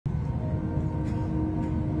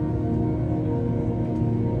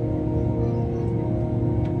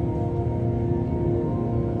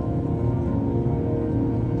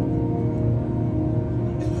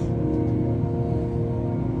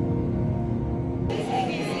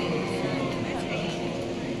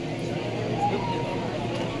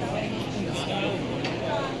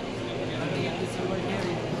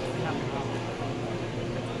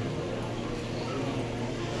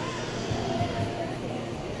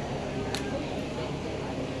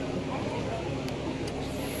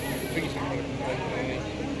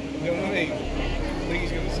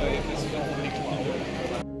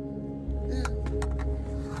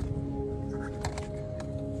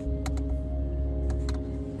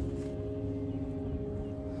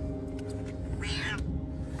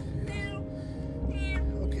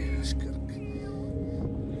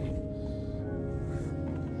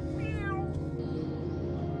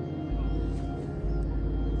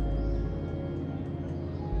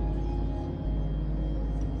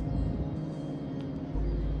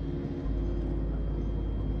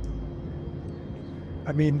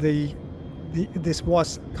I mean, this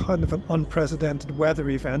was kind of an unprecedented weather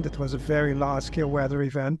event. It was a very large-scale weather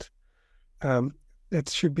event. Um, it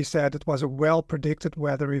should be said it was a well-predicted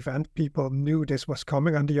weather event. People knew this was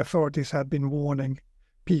coming, and the authorities had been warning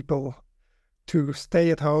people to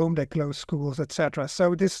stay at home. They closed schools, etc.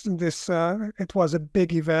 So it was a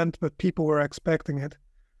big event, but people were expecting it.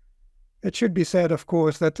 It should be said, of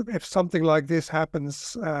course, that if something like this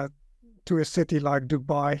happens to a city like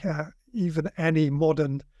Dubai, even any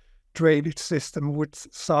modern drainage system would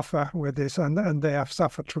suffer with this, and they have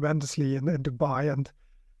suffered tremendously in Dubai, and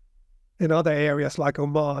in other areas like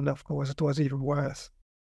Oman, of course, it was even worse.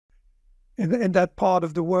 In that part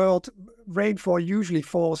of the world, rainfall usually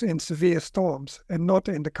falls in severe storms and not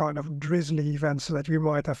in the kind of drizzly events that we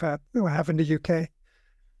might have in the UK.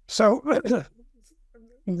 So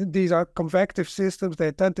these are convective systems.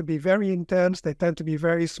 They tend to be very intense. They tend to be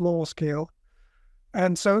very small scale.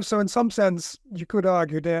 And so in some sense, you could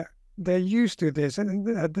argue they're used to this. And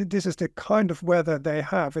this is the kind of weather they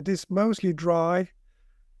have. It is mostly dry,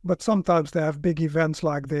 but sometimes they have big events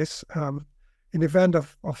like this. An event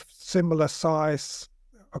of similar size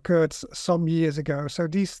occurred some years ago. So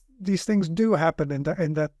these things do happen in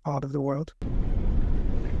that part of the world.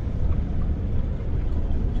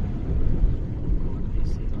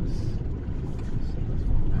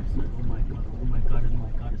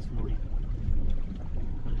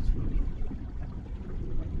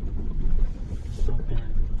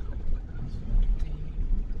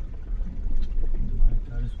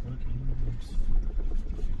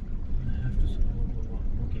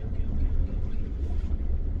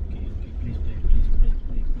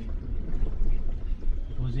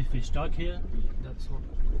 If we stuck here, that's all.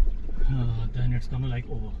 Then it's gonna like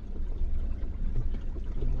over.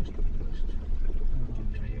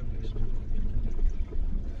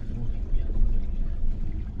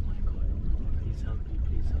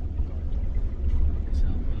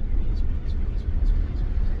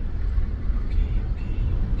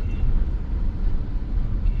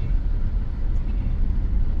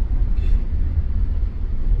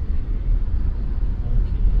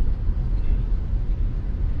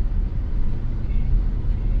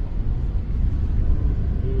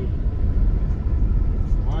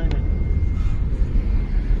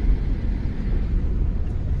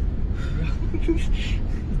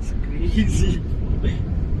 It's crazy.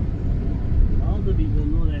 Now the people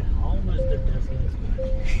know that how much the Tesla is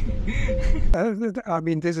bad. I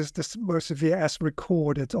mean, this is the most severe as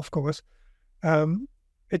recorded, of course. I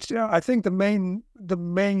think the main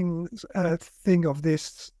thing of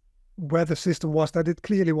this weather system was that it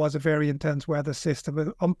clearly was a very intense weather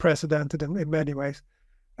system, unprecedented in many ways.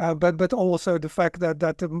 But also the fact that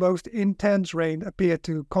the most intense rain appeared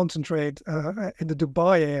to concentrate in the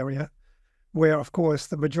Dubai area, where, of course,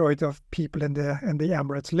 the majority of people in the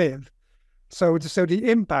Emirates live. So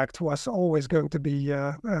the impact was always going to be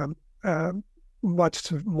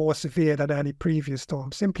much more severe than any previous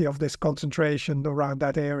storm, simply of this concentration around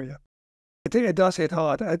that area. It does hit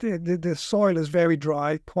hard. The soil is very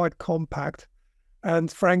dry, quite compact,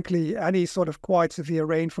 and frankly, any sort of quite severe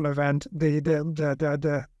rainfall event,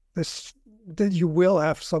 you will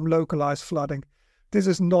have some localized flooding. This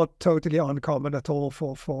is not totally uncommon at all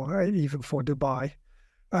for even for Dubai.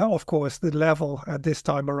 Of course, the level at this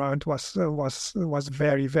time around was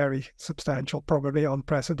very, very substantial, probably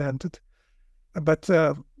unprecedented. But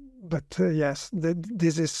yes,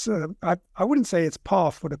 this is I wouldn't say it's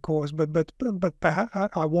par for the course, but perhaps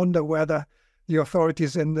I wonder whether the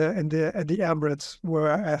authorities in the Emirates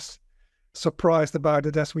were as surprised about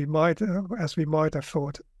it as we might have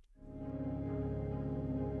thought.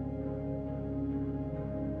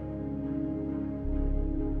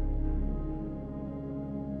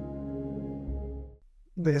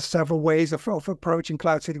 There's several ways of approaching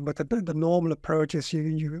cloud seeding, but the normal approach is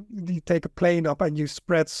you take a plane up and you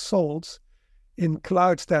spread salts in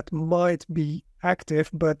clouds that might be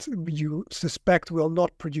active, but you suspect will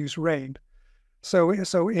not produce rain. So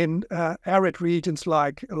in arid regions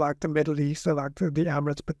like the Middle East, like the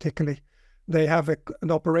Emirates particularly, they have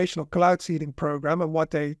an operational cloud seeding program, and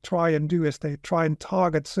what they try and do is they try and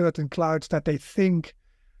target certain clouds that they think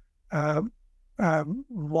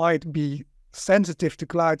might be sensitive to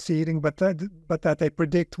cloud seeding, but that they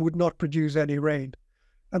predict would not produce any rain.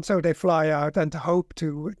 And so they fly out and hope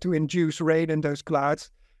to induce rain in those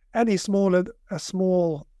clouds. Any small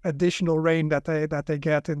additional rain that they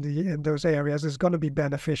get in those areas is going to be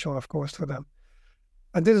beneficial, of course, for them.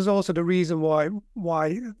 And this is also the reason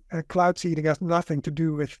why cloud seeding has nothing to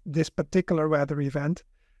do with this particular weather event.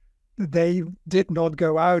 They did not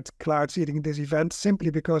go out cloud seeding this event simply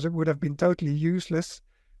because it would have been totally useless.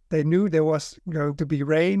 They knew there was going to be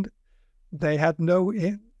rain. They had no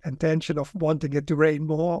intention of wanting it to rain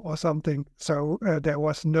more or something. So there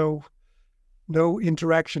was no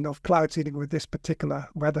interaction of cloud seeding with this particular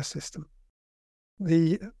weather system.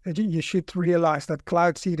 You should realize that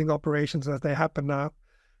cloud seeding operations as they happen now,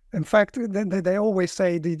 in fact, they always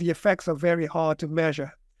say the effects are very hard to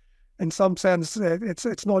measure. In some sense,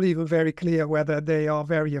 it's not even very clear whether they are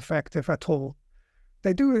very effective at all.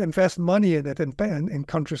 They do invest money in it in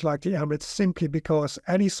countries like the Emirates simply because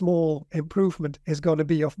any small improvement is going to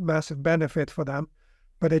be of massive benefit for them.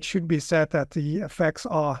 But it should be said that the effects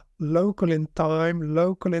are local in time,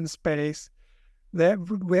 local in space.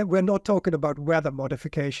 We're not talking about weather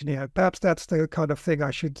modification here. Perhaps that's the kind of thing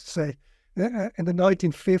I should say. In the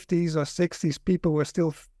 1950s or 60s, people were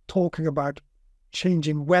still talking about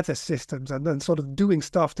changing weather systems and then sort of doing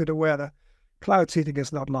stuff to the weather. Cloud seeding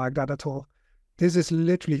is not like that at all. This is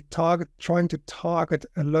literally trying to target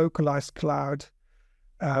a localized cloud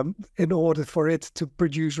in order for it to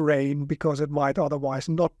produce rain, because it might otherwise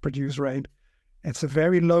not produce rain. It's a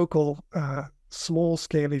very local,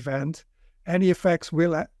 small-scale event. Any effects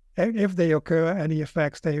will, if they occur, any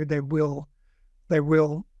effects they will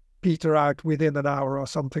peter out within an hour or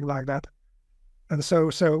something like that. And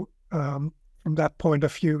so from that point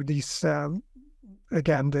of view, these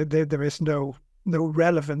again, there is no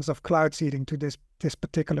relevance of cloud seeding to this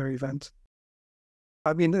particular event.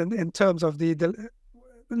 I mean, in terms of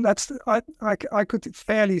I could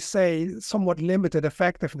fairly say somewhat limited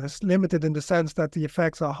effectiveness, limited in the sense that the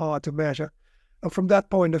effects are hard to measure. And from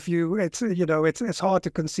that point of view, it's hard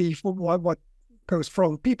to conceive what goes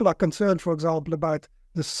wrong. People are concerned, for example, about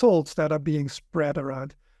the salts that are being spread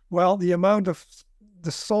around. Well, the amount of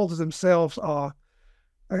the salts themselves are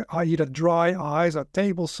either dry ice or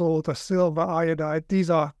table salt or silver iodide. These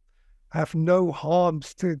have no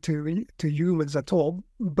harms to humans at all.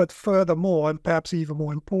 But furthermore, and perhaps even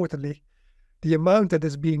more importantly, the amount that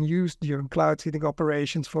is being used during cloud seeding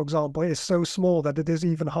operations, for example, is so small that it is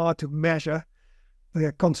even hard to measure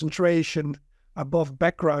the concentration above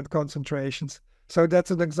background concentrations. So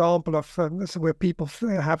that's an example of where people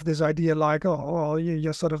have this idea like, oh,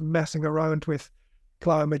 you're sort of messing around with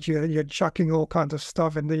climate, you're chucking all kinds of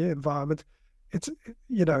stuff in the environment. It's,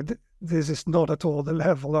 this is not at all the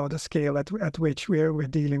level or the scale at which we're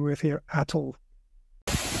dealing with here at all.